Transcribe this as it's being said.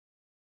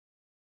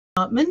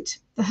department,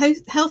 the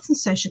health and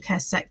social care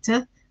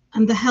sector,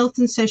 and the health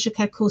and social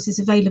care courses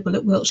available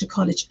at Wiltshire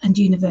College and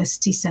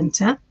University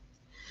Centre.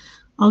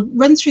 I'll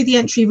run through the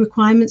entry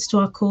requirements to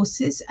our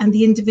courses and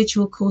the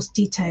individual course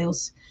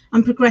details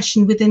and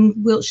progression within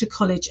Wiltshire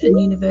College and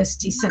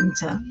University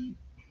Centre.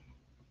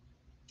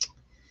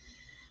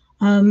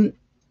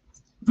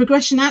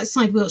 Progression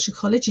outside Wiltshire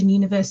College and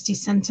University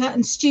Centre,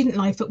 and student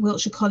life at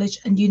Wiltshire College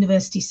and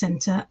University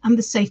Centre, and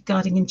the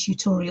safeguarding and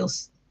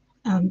tutorials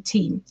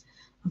team.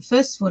 And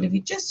first of all, if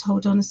you just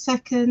hold on a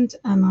second,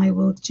 and I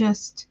will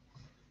just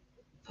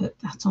put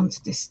that on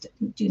to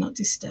do not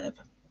disturb.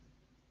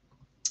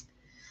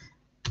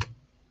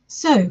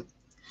 So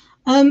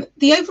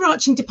the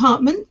overarching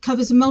department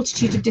covers a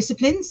multitude of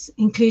disciplines,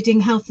 including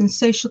health and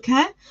social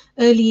care,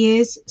 early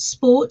years,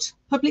 sport,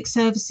 public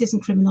services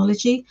and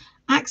criminology,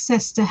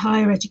 access to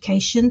higher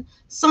education,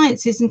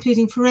 sciences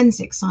including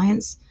forensic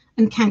science,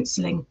 and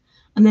counselling.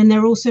 And then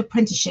there are also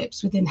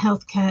apprenticeships within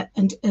healthcare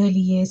and early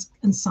years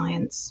and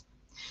science.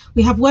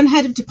 We have one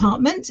head of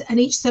department, and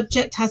each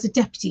subject has a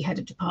deputy head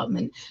of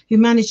department who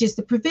manages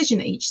the provision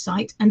at each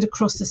site and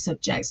across the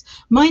subjects.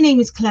 My name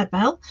is Claire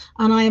Bell,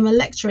 and I am a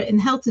lecturer in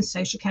health and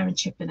social care in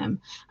Chippenham,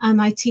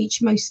 and I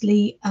teach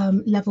mostly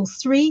level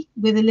 3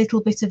 with a little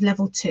bit of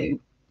level 2.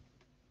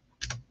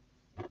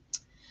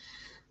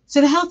 So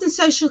the health and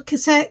social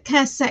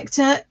care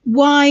sector,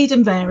 wide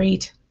and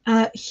varied,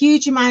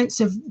 huge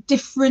amounts of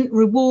different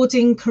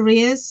rewarding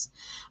careers.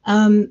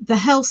 The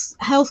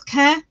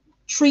healthcare,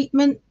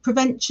 treatment,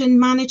 prevention,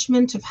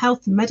 management of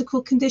health and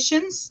medical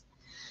conditions,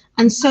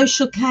 and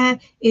social care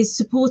is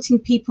supporting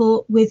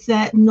people with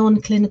their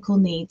non-clinical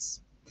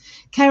needs.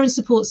 Care and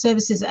support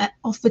services are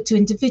offered to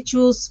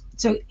individuals,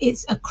 so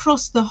it's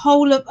across the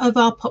whole of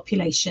our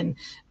population,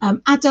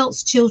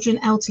 adults, children,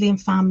 elderly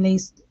and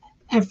families.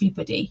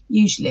 Everybody,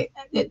 usually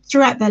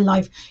throughout their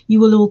life, we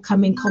will all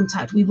come in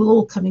contact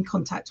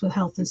with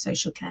health and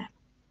social care.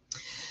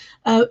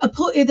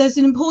 There's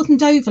an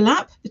important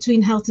overlap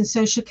between health and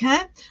social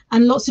care,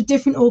 and lots of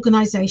different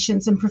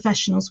organisations and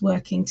professionals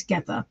working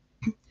together.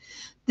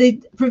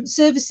 The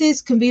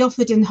services can be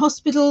offered in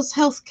hospitals,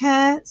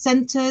 healthcare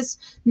centres,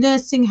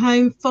 nursing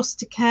home,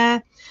 foster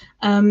care.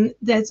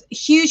 There's a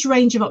huge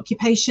range of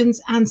occupations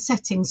and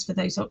settings for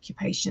those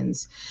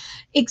occupations.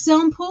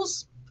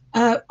 Examples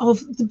of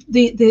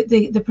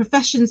the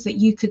professions that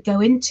you could go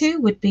into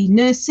would be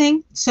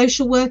nursing,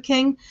 social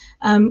working,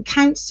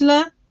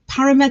 counsellor,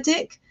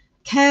 paramedic,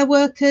 care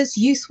workers,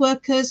 youth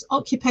workers,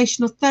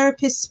 occupational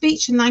therapists,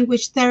 speech and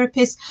language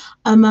therapists,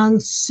 among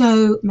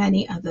so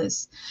many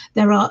others.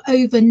 There are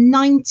over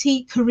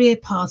 90 career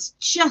paths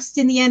just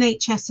in the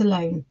NHS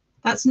alone.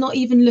 That's not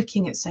even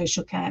looking at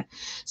social care.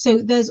 So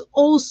there's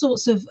all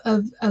sorts of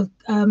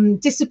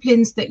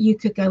disciplines that you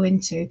could go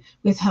into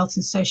with health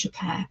and social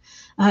care.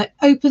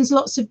 Opens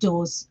lots of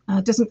doors,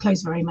 doesn't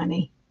close very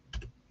many.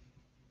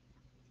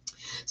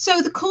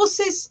 So the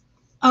courses,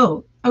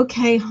 oh,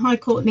 okay, hi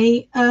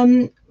Courtney.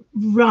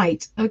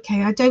 Right,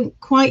 okay, I don't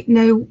quite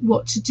know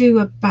what to do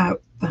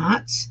about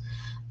that.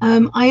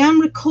 I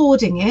am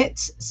recording it,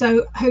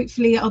 so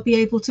hopefully I'll be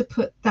able to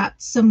put that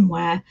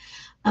somewhere.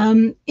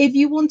 If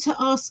you want to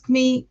ask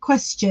me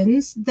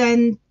questions,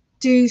 then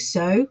do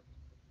so,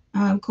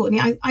 Courtney.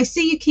 I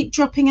see you keep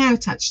dropping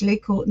out, actually,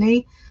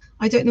 Courtney.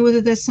 I don't know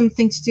whether there's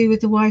something to do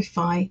with the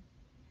Wi-Fi.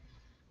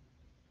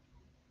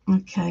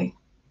 Okay.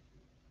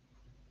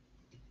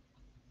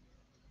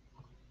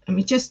 Let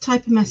me just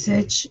type a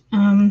message.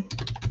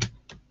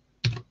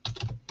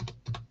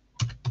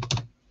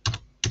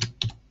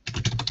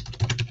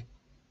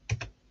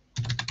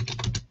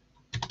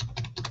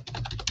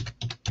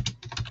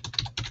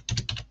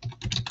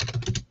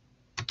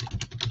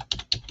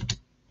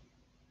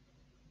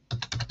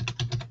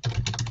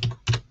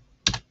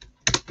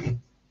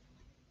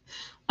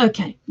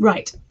 Okay,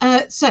 right.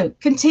 So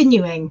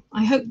continuing,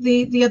 I hope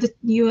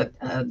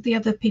the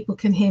other people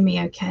can hear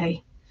me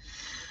okay.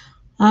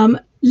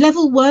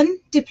 Level 1,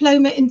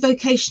 diploma in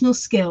vocational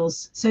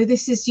skills. So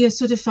this is your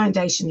sort of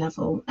foundation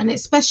level, and it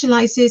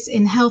specialises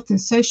in health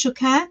and social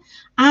care,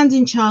 and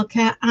in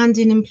childcare, and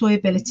in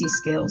employability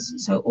skills.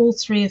 So all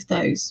three of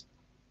those.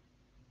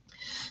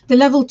 The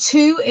level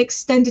 2,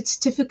 extended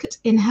certificate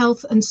in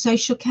health and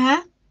social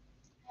care,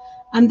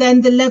 and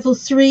then the level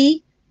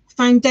 3,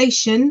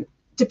 foundation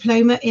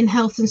diploma in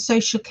health and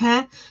social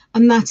care,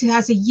 and that it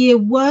has a year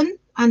 1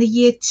 and a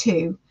year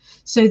 2.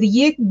 So the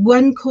year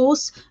 1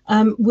 course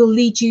will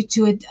lead you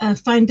to a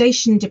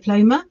foundation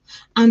diploma,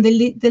 and the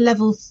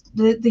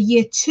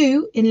year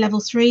 2 in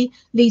level 3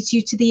 leads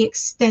you to the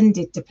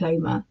extended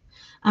diploma.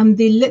 And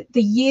the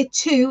year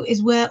 2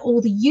 is where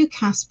all the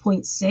UCAS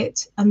points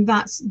sit, and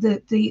that's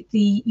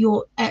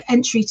your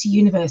entry to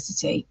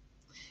university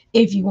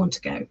if you want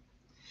to go.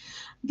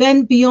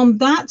 Then beyond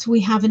that, we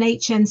have an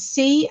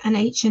HNC and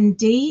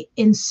HND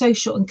in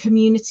social and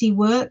community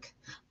work.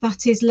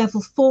 That is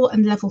level 4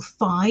 and level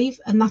 5,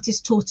 and that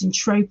is taught in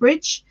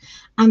Trowbridge.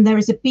 And there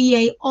is a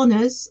BA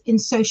Honours in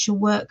social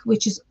work,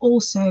 which is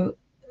also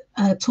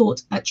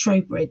taught at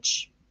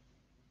Trowbridge.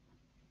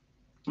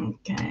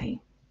 Okay.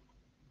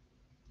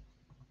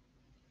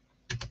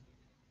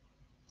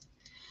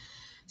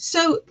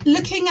 So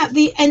looking at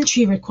the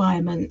entry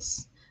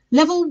requirements,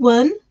 level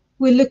 1,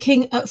 we're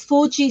looking at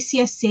 4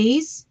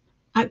 GCSEs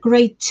at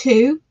grade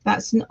 2,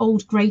 that's an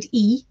old grade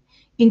E,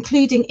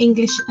 including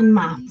English and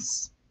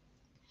maths.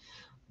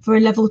 For a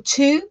level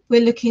 2,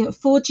 we're looking at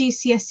 4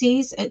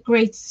 GCSEs at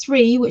grade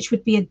 3, which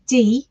would be a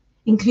D,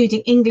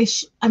 including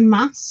English and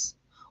maths.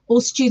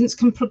 All students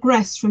can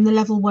progress from the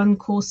level 1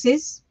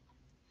 courses.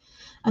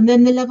 And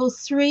then the level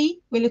 3,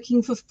 we're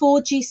looking for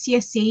 4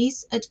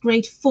 GCSEs at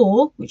grade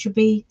 4, which would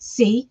be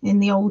C in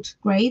the old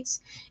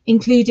grades,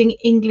 including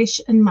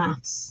English and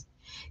maths.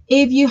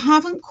 If you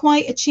haven't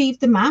quite achieved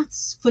the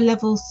maths for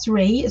level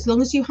 3, as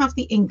long as you have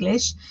the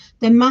English,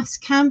 then maths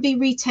can be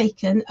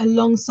retaken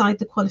alongside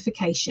the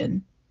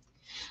qualification.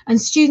 And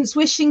students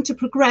wishing to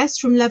progress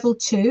from level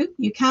 2,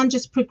 you can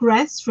just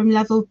progress from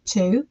level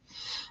 2.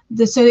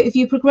 So if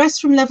you progress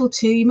from level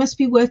 2, you must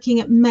be working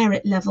at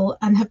merit level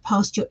and have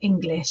passed your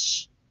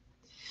English.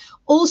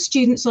 All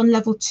students on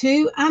level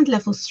 2 and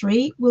level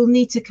 3 will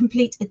need to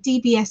complete a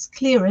DBS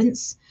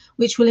clearance,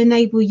 which will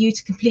enable you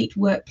to complete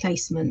work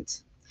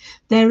placement.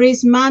 There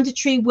is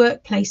mandatory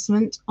work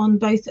placement on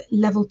both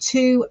level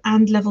 2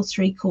 and level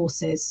 3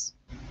 courses.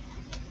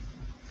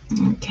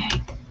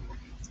 Okay.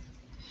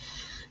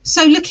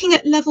 So looking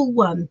at level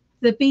 1,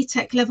 the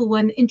BTEC level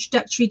 1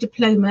 introductory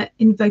diploma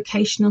in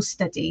vocational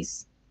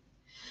studies.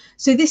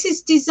 So this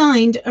is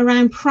designed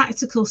around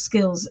practical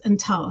skills and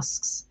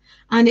tasks,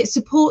 and it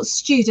supports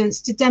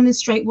students to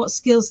demonstrate what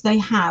skills they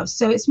have.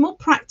 So it's more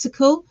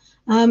practical,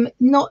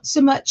 not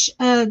so much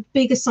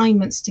big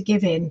assignments to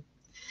give in.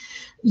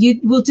 You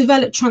will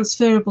develop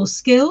transferable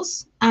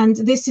skills, and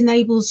this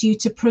enables you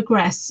to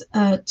progress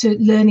to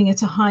learning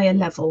at a higher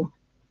level.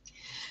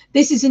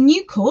 This is a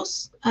new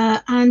course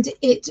and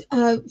it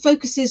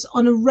focuses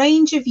on a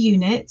range of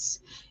units,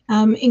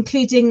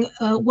 including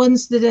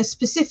ones that are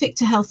specific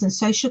to health and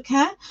social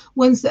care,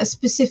 ones that are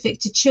specific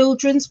to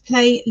children's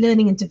play,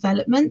 learning and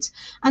development,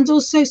 and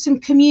also some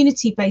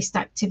community-based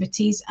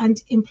activities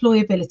and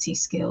employability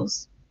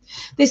skills.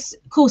 This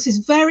course is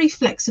very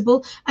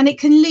flexible and it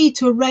can lead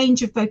to a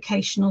range of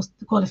vocational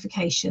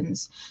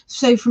qualifications.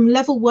 So from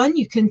level 1,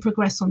 you can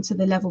progress onto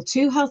the level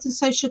 2 health and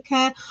social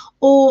care,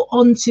 or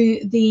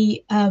onto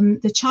the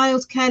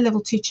childcare,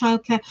 level 2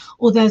 childcare,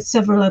 or there are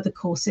several other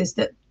courses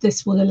that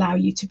this will allow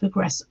you to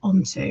progress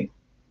onto.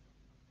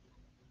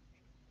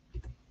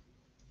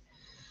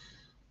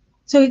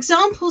 So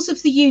examples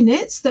of the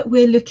units that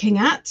we're looking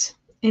at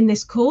in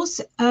this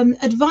course,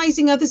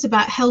 advising others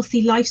about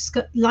healthy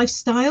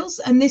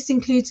lifestyles, and this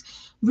includes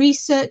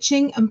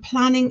researching and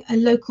planning a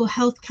local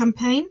health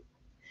campaign.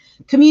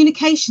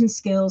 Communication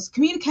skills.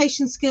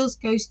 Communication skills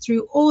goes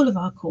through all of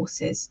our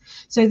courses.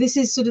 So this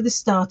is sort of the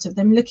start of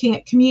them, looking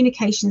at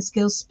communication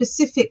skills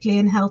specifically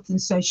in health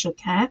and social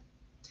care.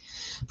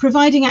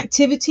 Providing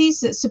activities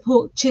that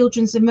support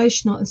children's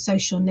emotional and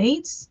social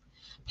needs.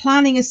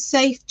 Planning a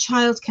safe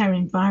childcare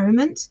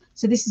environment.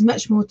 So this is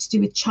much more to do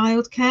with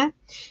childcare.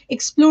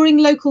 Exploring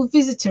local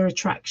visitor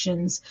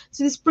attractions.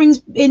 So this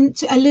brings in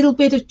a little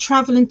bit of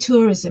travel and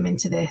tourism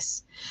into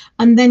this.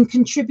 And then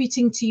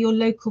contributing to your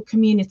local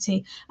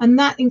community. And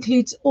that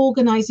includes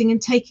organising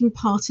and taking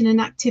part in an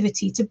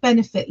activity to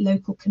benefit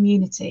local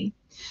community.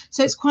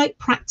 So it's quite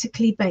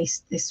practically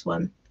based, this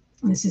one.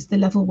 And this is the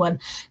level 1.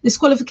 This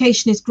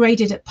qualification is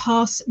graded at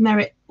pass,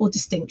 merit or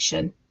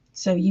distinction.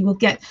 So you will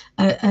get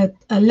a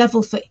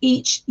level for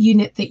each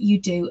unit that you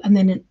do, and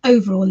then an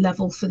overall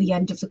level for the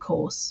end of the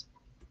course.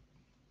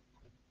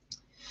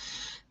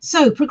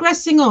 So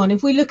progressing on,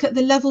 if we look at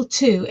the level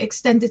 2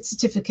 extended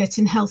certificate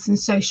in health and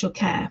social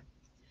care.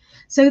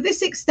 So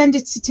this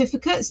extended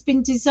certificate has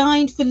been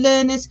designed for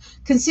learners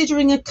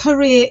considering a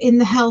career in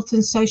the health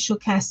and social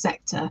care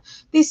sector.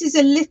 This is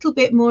a little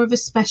bit more of a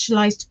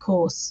specialised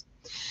course.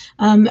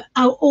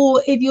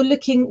 Or if you're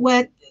looking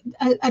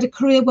at a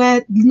career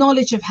where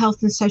knowledge of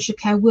health and social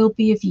care will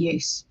be of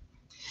use.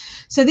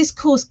 So this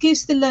course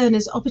gives the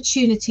learners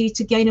opportunity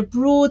to gain a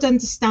broad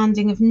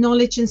understanding of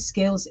knowledge and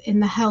skills in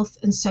the health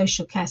and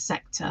social care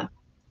sector.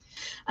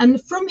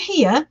 And from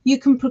here, you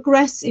can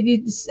progress,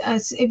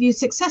 if you're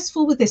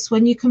successful with this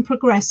one, you can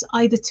progress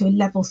either to a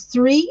level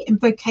 3 in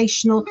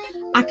vocational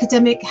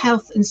academic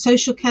health and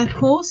social care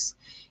course,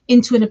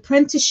 into an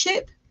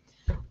apprenticeship,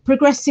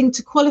 progressing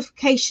to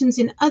qualifications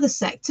in other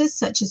sectors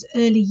such as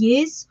early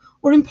years,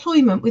 or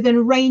employment within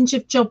a range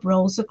of job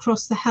roles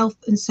across the health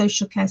and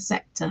social care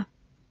sector.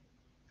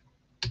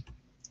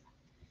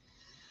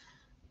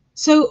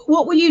 So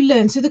what will you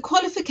learn? So the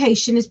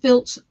qualification is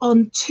built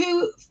on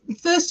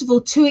first of all,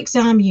 two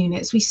exam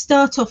units. We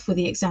start off with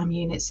the exam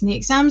units, and the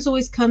exams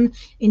always come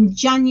in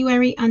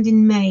January and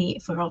in May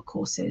for our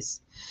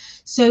courses.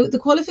 So the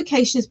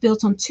qualification is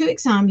built on 2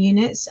 exam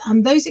units,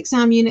 and those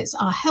exam units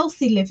are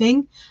healthy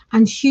living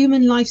and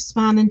human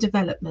lifespan and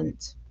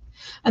development.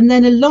 And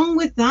then along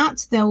with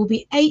that, there will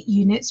be 8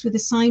 units with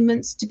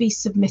assignments to be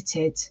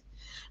submitted.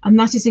 And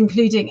that is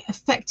including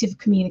effective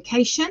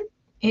communication.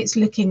 It's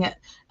looking at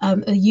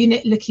a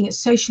unit looking at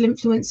social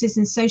influences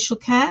in social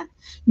care,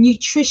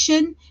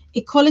 nutrition,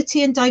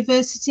 equality and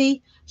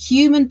diversity,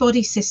 human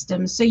body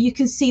systems. So you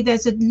can see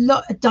there's a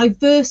lot of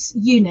diverse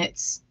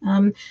units.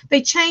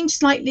 They change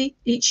slightly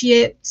each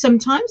year,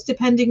 sometimes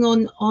depending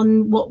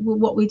on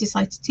what we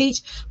decide to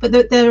teach, but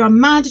there are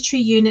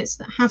mandatory units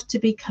that have to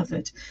be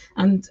covered,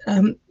 and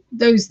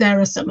those there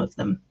are some of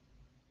them.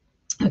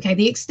 Okay,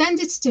 the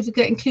extended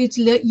certificate includes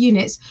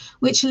units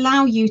which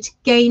allow you to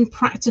gain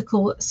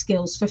practical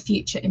skills for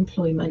future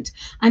employment,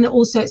 and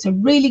also it's a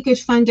really good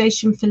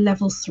foundation for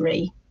level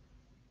 3.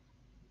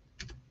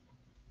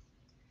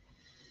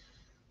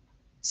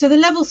 So the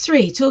level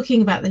 3,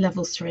 talking about the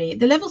level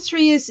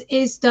 3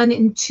 is done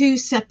in 2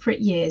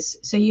 separate years.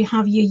 So you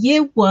have your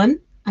year 1,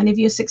 and if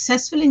you're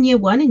successful in year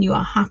 1 and you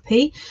are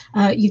happy,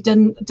 you've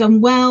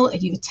done well,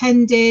 you've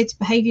attended,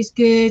 behaviour's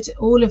good,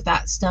 all of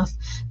that stuff,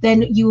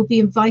 then you will be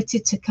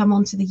invited to come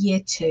on to the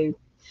year 2.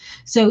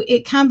 So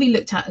it can be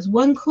looked at as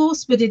one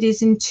course, but it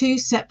is in 2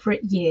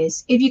 separate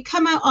years. If you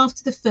come out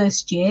after the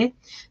first year,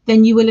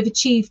 then you will have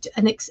achieved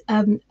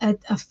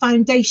a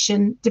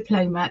foundation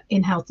diploma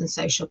in health and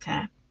social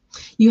care.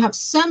 You have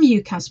some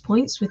UCAS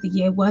points with the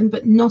year 1,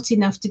 but not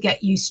enough to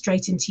get you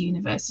straight into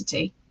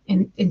university,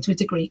 into a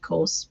degree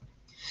course.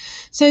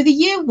 So the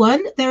year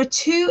 1, there are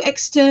 2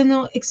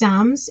 external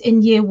exams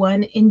in year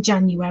 1 in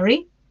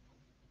January,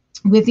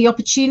 with the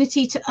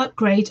opportunity to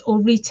upgrade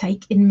or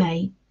retake in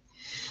May.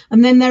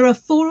 And then there are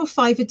 4 or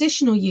 5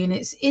 additional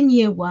units in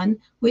year 1,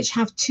 which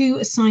have 2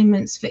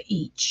 assignments for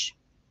each.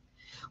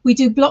 We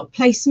do block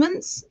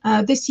placements.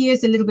 This year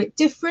is a little bit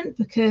different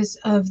because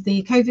of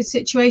the COVID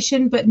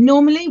situation, but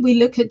normally we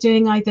look at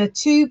doing either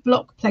 2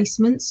 block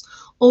placements,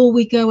 or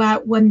we go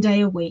out 1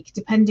 day a week,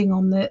 depending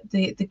on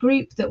the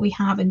group that we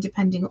have and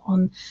depending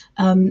on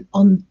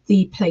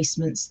the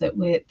placements that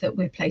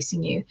we're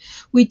placing you.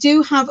 We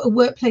do have a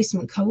work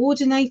placement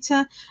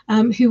coordinator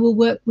who will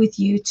work with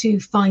you to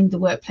find the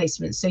work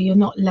placements, so you're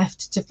not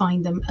left to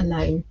find them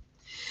alone.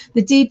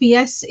 The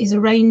DBS is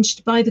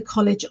arranged by the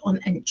college on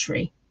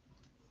entry.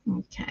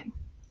 Okay,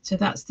 so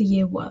that's the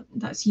year 1.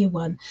 That's year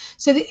 1.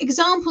 So the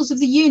examples of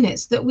the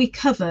units that we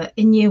cover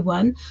in year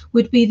 1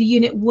 would be the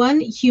unit 1,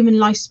 human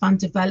lifespan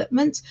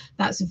development.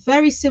 That's a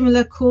very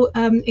similar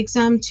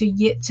exam to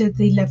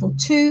the level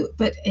 2,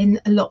 but in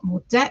a lot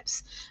more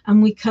depth.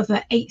 And we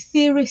cover 8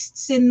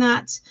 theorists in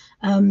that,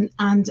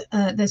 and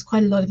there's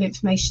quite a lot of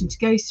information to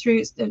go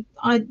through.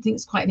 I think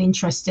it's quite an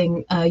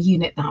interesting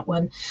unit, that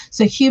one.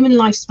 So human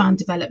lifespan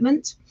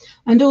development,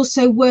 and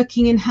also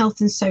working in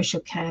health and social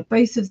care.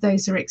 Both of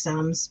those are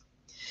exams.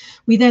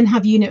 We then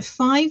have Unit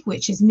 5,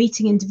 which is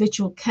meeting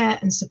individual care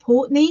and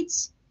support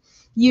needs.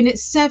 Unit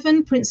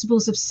 7,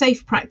 principles of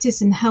safe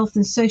practice in health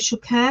and social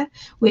care,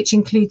 which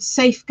includes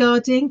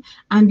safeguarding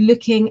and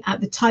looking at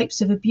the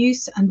types of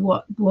abuse and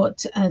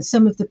what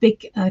some of the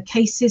big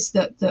cases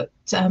that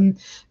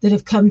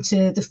have come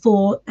to the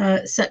fore,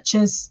 such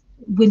as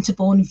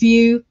Winterbourne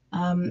View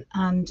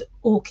and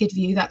Orchid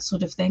View, that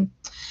sort of thing.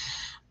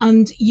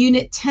 And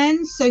Unit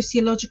 10,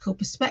 sociological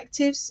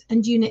perspectives,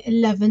 and Unit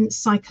 11,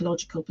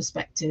 psychological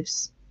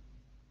perspectives.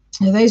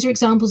 Now, those are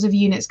examples of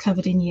units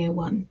covered in year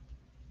 1.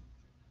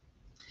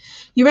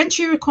 Your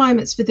entry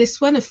requirements for this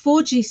one are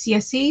 4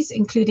 GCSEs,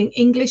 including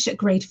English at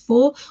grade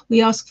 4.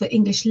 We ask for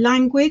English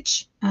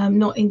language,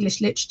 not English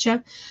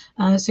literature.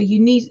 So you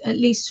need at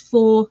least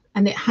 4,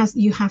 and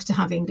you have to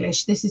have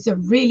English. This is a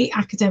really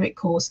academic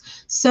course.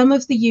 Some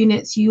of the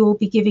units you will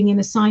be giving in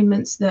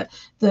assignments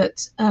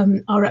that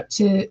are up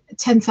to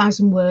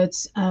 10,000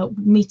 words,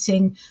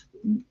 meeting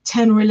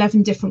 10 or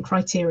 11 different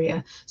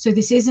criteria. So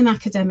this is an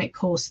academic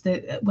course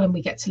that when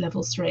we get to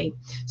level 3.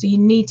 So you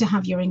need to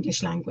have your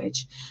English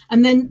language.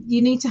 And then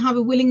you need to have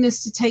a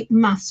willingness to take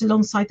maths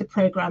alongside the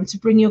programme to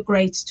bring your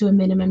grades to a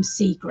minimum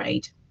C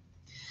grade.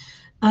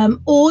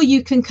 Or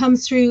you can come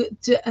through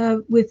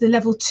with the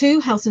level 2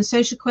 health and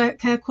social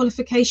care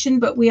qualification,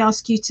 but we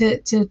ask you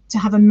to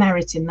have a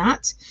merit in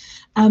that.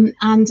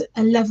 And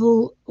a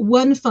level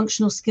 1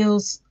 functional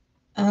skills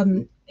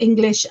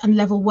English and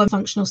level 1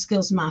 functional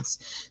skills maths.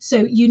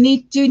 So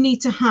you do need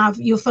to have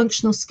your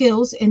functional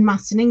skills in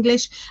maths and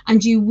English,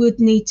 and you would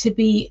need to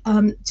be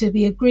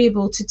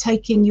agreeable to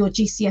taking your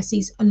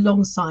GCSEs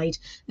alongside.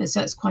 So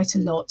that's quite a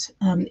lot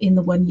in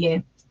the 1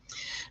 year.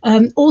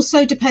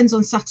 Also depends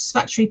on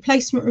satisfactory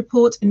placement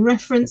report and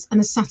reference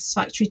and a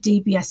satisfactory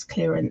DBS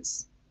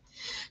clearance.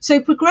 So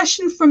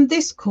progression from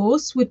this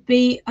course would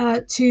be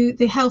to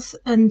the health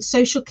and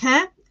social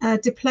care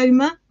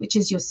diploma, which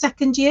is your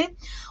 2nd year,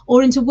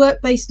 or into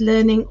work-based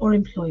learning or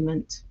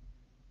employment.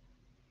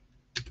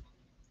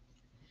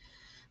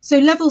 So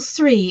level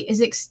 3 is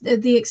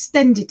the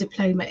extended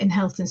diploma in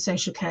health and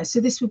social care. So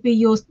this would be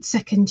your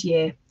 2nd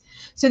year.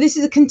 So this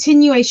is a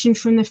continuation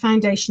from the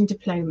foundation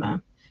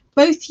diploma.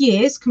 Both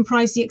years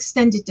comprise the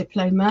extended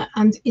diploma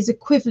and is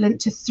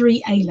equivalent to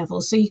 3 A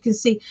levels. So you can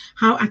see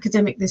how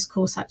academic this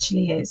course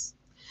actually is.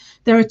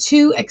 There are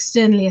 2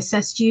 externally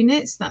assessed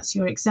units, that's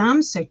your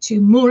exams, so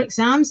 2 more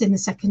exams in the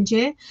 2nd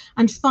year,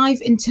 and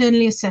 5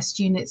 internally assessed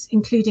units,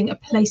 including a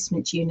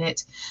placement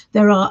unit.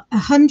 There are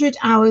 100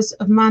 hours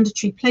of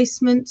mandatory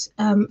placement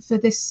for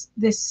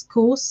this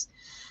course.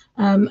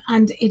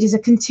 And it is a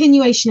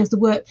continuation of the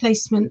work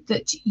placement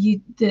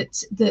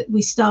that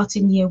we start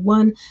in year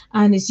 1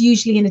 and is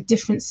usually in a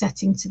different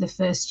setting to the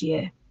first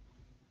year.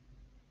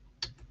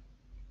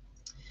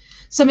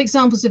 Some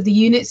examples of the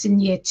units in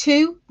year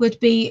 2 would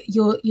be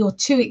your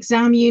 2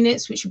 exam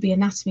units, which would be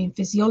anatomy and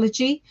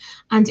physiology,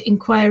 and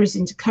inquiries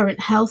into current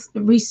health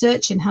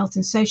research in health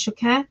and social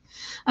care.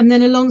 And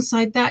then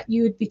alongside that,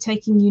 you would be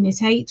taking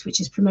unit 8, which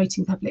is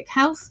promoting public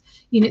health,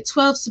 unit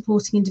 12,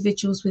 supporting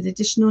individuals with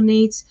additional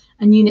needs,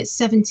 and unit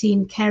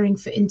 17, caring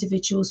for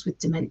individuals with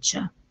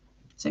dementia.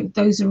 So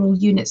those are all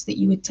units that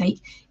you would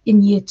take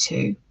in year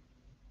 2,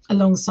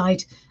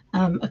 alongside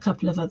a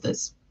couple of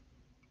others.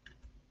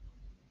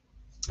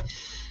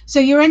 So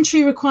your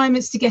entry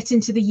requirements to get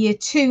into the year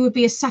 2 would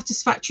be a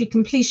satisfactory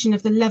completion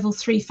of the level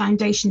 3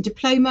 foundation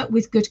diploma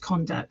with good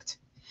conduct.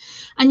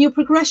 And your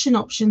progression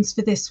options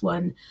for this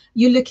one,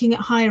 you're looking at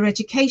higher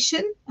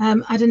education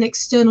at an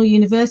external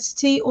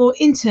university or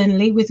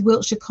internally with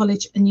Wiltshire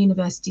College and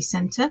University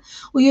Centre,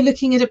 or you're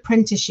looking at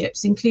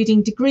apprenticeships,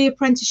 including degree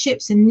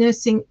apprenticeships in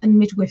nursing and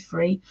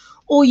midwifery,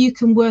 or you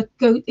can go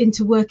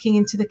into working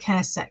into the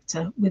care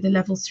sector with a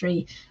level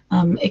 3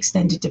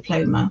 extended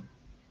diploma.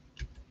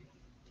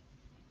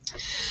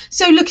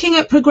 So looking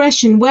at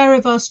progression, where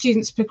have our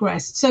students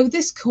progressed? So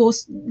this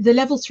course, the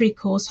level 3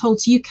 course,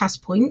 holds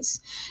UCAS points,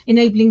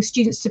 enabling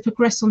students to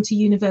progress onto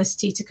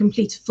university to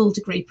complete a full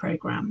degree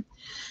programme.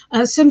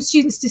 Some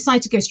students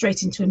decide to go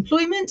straight into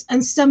employment,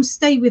 and some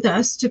stay with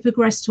us to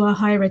progress to our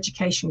higher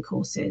education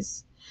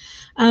courses.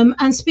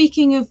 And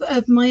speaking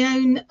of my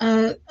own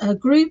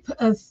group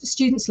of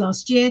students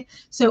last year,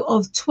 so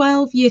of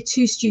 12 year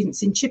 2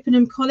 students in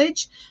Chippenham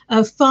College,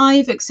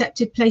 5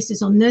 accepted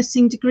places on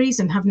nursing degrees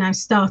and have now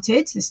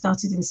started. They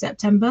started in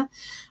September.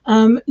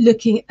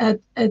 Looking at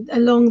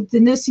along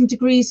the nursing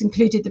degrees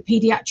included the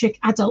paediatric,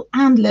 adult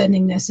and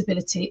learning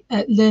disability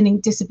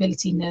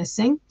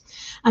nursing.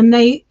 And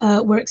they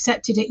were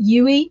accepted at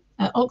UWE,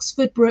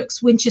 Oxford,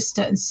 Brookes,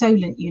 Winchester and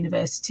Solent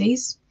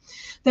universities.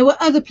 There were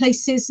other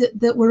places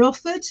that were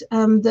offered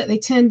that they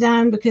turned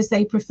down because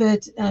they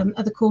preferred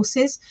other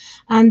courses.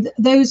 And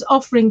those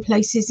offering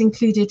places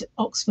included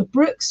Oxford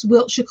Brookes,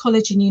 Wiltshire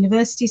College and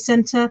University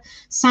Centre,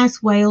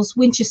 South Wales,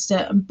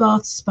 Winchester and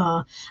Bath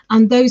Spa.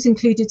 And those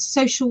included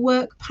social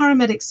work,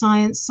 paramedic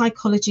science,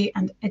 psychology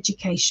and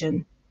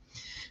education.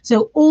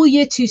 So all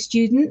year 2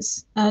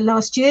 students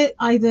last year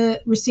either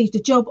received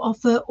a job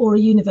offer or a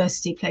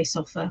university place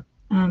offer.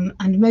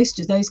 And most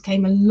of those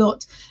came a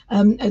lot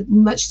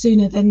much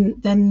sooner than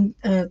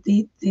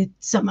the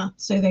summer,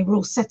 so they were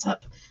all set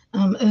up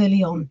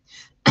early on.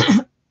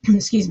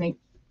 Excuse me.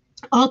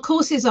 Our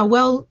courses are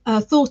well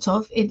thought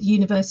of in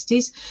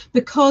universities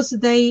because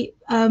they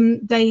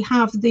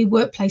have the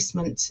work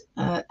placement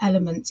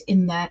element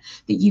in there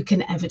that you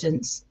can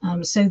evidence.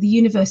 So the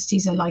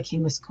universities are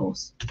liking this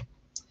course.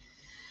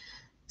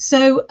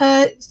 So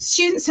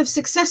students have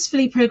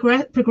successfully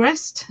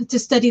progressed to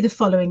study the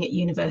following at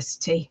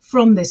university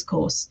from this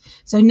course.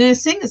 So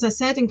nursing, as I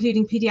said,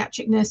 including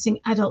paediatric nursing,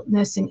 adult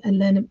nursing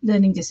and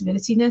learning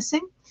disability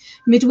nursing,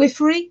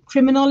 midwifery,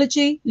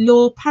 criminology,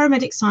 law,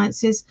 paramedic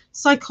sciences,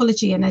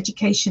 psychology and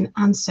education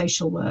and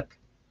social work.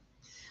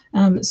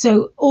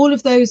 So all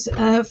of those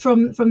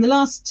from the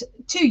last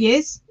 2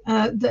 years,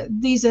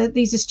 these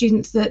are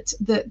students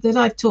that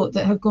I've taught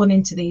that have gone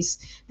into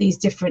these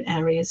different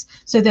areas.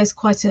 So there's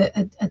quite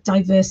a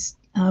diverse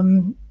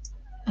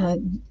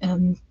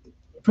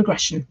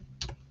progression.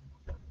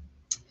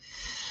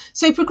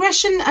 So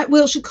progression at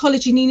Wiltshire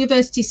College and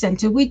University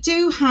Centre, we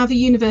do have a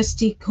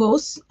university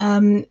course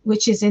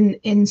which is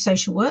in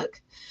social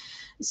work.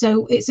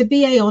 So it's a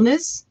BA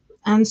Honours.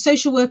 And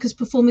social workers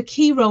perform a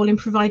key role in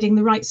providing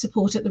the right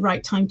support at the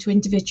right time to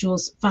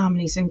individuals,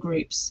 families and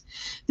groups.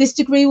 This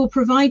degree will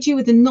provide you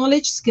with the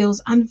knowledge,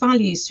 skills and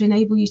values to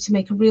enable you to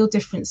make a real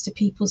difference to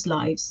people's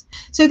lives.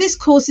 So this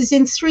course is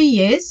in 3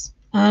 years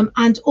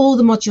and all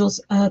the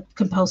modules are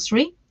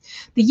compulsory.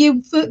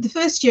 The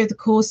first year of the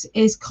course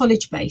is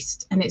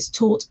college-based and it's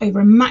taught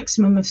over a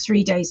maximum of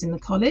 3 days in the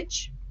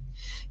college.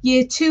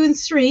 Year 2 and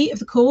 3 of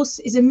the course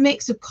is a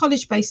mix of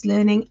college-based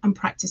learning and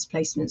practice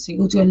placement. So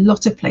you'll do a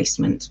lot of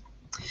placement.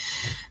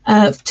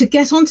 To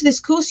get onto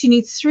this course, you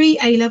need 3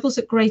 A-levels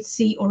at grade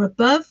C or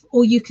above,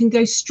 or you can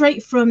go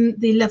straight from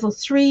the level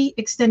 3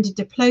 extended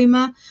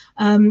diploma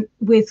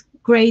with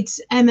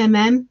grades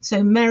MMM,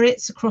 so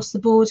merits across the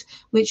board,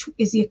 which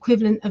is the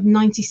equivalent of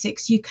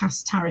 96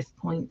 UCAS tariff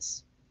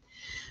points.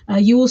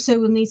 You also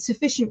will need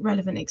sufficient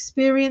relevant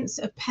experience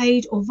of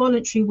paid or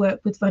voluntary work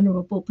with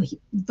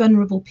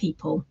vulnerable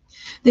people.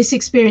 This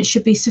experience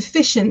should be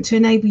sufficient to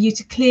enable you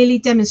to clearly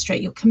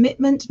demonstrate your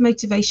commitment,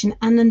 motivation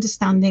and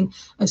understanding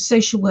of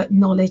social work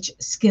knowledge,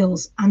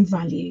 skills and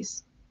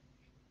values.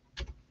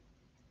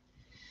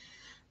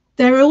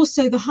 There are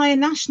also the Higher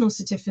National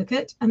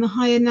Certificate and the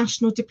Higher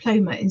National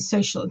Diploma in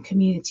Social and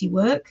Community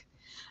Work,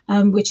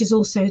 which is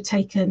also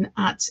taken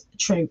at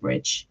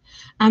Trowbridge.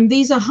 And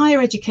these are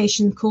higher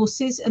education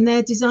courses and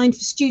they're designed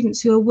for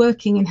students who are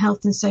working in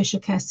health and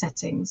social care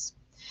settings.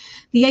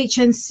 The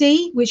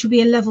HNC, which will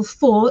be a level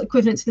 4,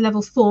 equivalent to the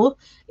level 4,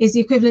 is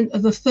the equivalent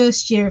of the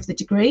first year of the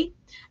degree,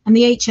 and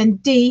the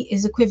HND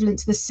is equivalent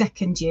to the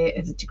second year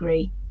of the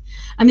degree.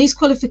 And these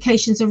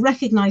qualifications are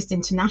recognised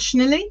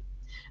internationally,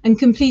 and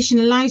completion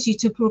allows you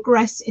to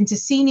progress into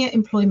senior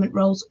employment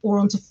roles or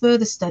onto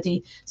further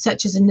study,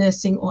 such as a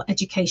nursing or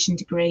education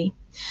degree.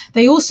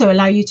 They also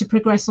allow you to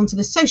progress onto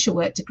the social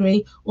work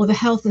degree or the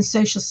health and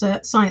social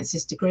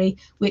sciences degree,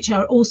 which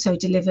are also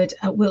delivered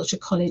at Wiltshire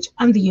College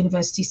and the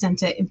University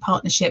Centre in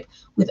partnership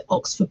with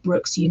Oxford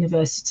Brookes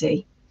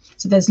University.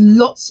 So there's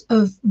lots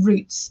of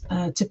routes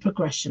to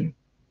progression.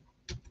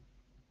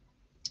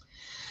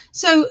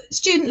 So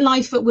student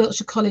life at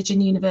Wiltshire College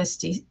and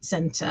University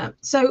Centre.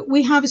 So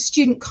we have a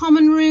student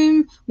common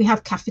room, we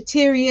have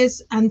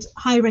cafeterias and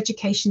higher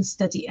education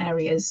study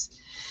areas.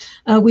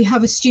 We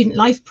have a student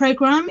life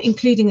programme,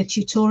 including a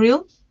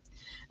tutorial.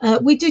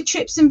 We do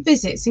trips and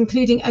visits,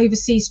 including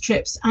overseas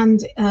trips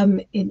and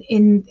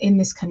in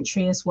this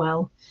country as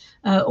well.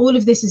 All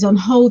of this is on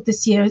hold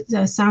this year,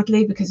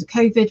 sadly, because of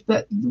COVID,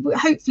 but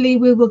hopefully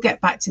we will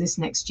get back to this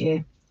next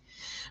year.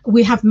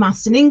 We have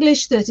maths and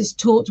English that is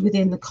taught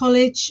within the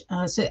college,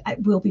 so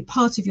it will be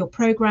part of your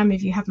programme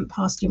if you haven't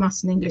passed your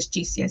maths and English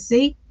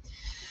GCSE.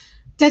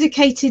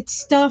 Dedicated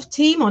staff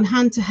team on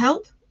hand to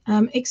help.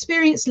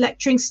 Experienced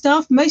lecturing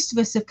staff. Most of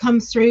us have come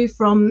through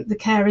from the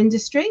care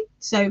industry,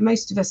 so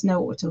most of us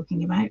know what we're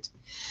talking about.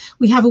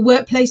 We have a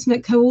work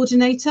placement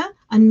coordinator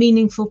and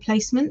meaningful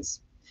placements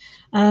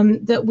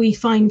that we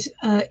find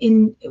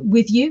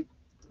with you.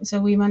 So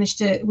we manage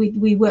to,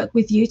 we work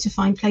with you to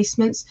find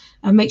placements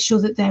and make sure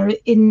that they're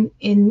in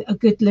a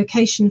good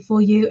location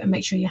for you and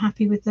make sure you're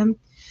happy with them.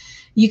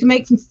 You can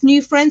make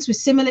new friends with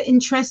similar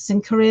interests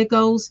and career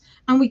goals,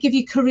 and we give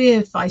you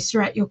career advice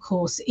throughout your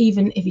course,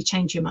 even if you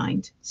change your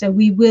mind. So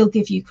we will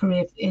give you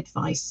career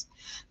advice.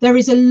 There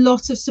is a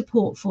lot of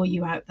support for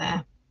you out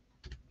there.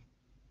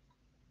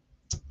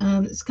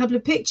 There's a couple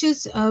of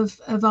pictures of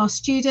our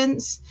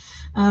students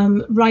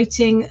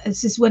writing.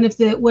 This is one of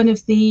the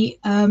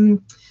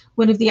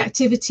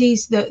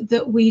activities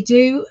that we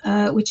do,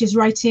 which is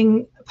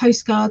writing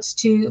postcards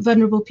to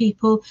vulnerable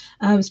people,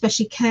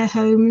 especially care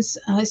homes,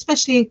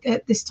 especially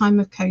at this time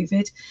of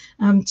COVID,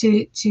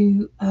 to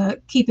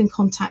keep in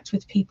contact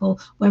with people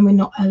when we're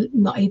not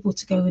able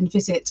to go and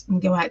visit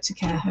and go out to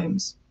care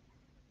homes.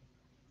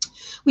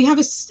 We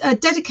have a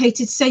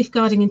dedicated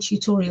safeguarding and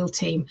tutorial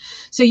team.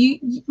 So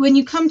when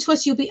you come to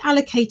us, you'll be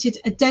allocated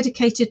a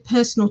dedicated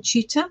personal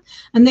tutor,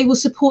 and they will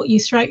support you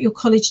throughout your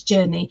college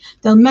journey.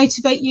 They'll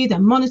motivate you, they'll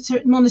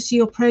monitor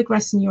your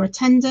progress and your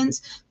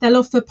attendance. They'll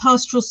offer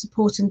pastoral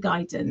support and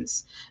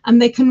guidance,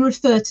 and they can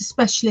refer to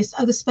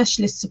other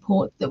specialist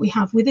support that we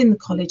have within the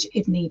college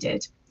if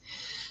needed.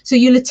 So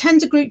you'll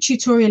attend a group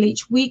tutorial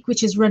each week,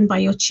 which is run by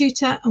your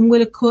tutor and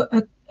will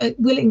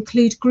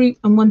include group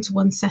and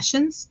one-to-one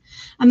sessions.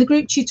 And the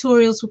group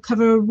tutorials will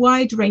cover a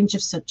wide range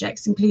of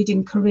subjects,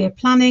 including career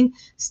planning,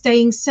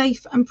 staying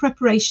safe, and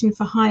preparation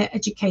for higher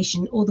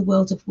education or the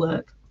world of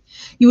work.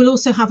 You will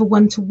also have a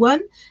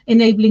one-to-one,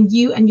 enabling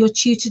you and your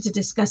tutor to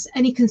discuss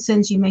any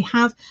concerns you may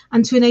have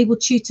and to enable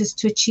tutors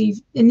to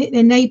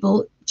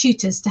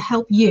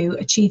help you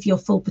achieve your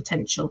full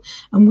potential.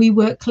 And we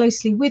work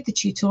closely with the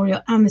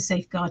tutorial and the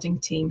safeguarding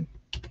team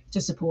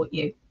to support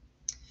you.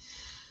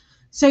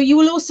 So you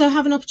will also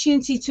have an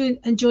opportunity to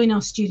join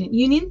our student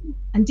union,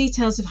 and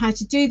details of how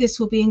to do this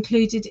will be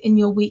included in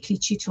your weekly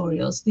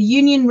tutorials. The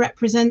union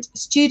represent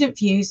student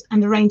views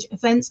and arrange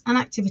events and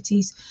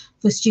activities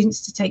for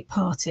students to take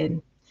part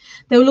in.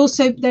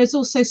 There's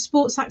also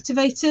sports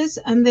activators,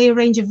 and they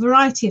arrange a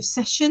variety of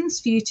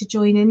sessions for you to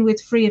join in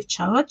with free of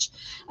charge.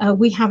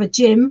 We have a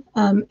gym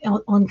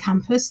on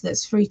campus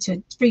that's free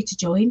to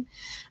join.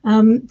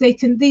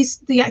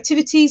 The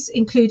activities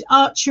include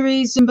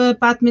archery, Zumba,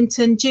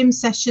 badminton, gym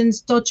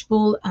sessions,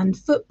 dodgeball and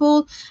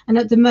football, and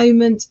at the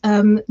moment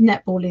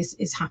netball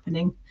is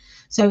happening.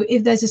 So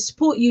if there's a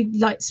sport you'd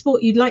like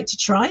to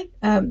try,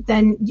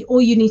 then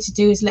all you need to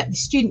do is let the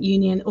student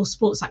union or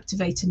sports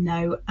activator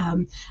know,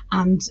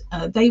 and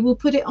they will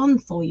put it on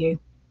for you.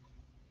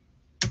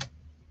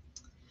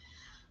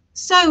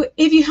 So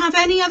if you have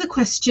any other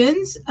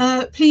questions,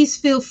 please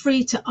feel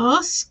free to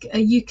ask.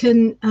 You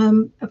can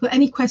put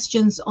any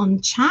questions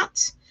on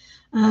chat,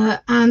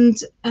 and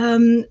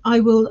I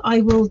will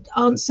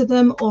answer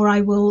them, or I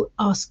will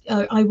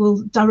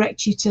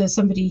direct you to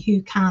somebody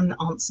who can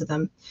answer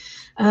them.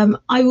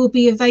 I will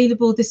be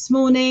available this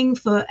morning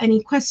for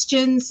any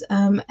questions,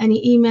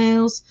 any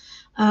emails.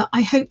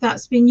 I hope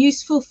that's been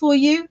useful for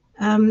you,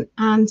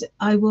 and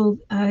I will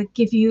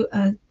give you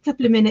a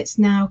couple of minutes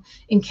now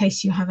in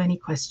case you have any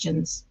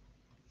questions.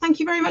 Thank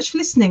you very much for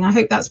listening. I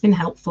hope that's been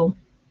helpful.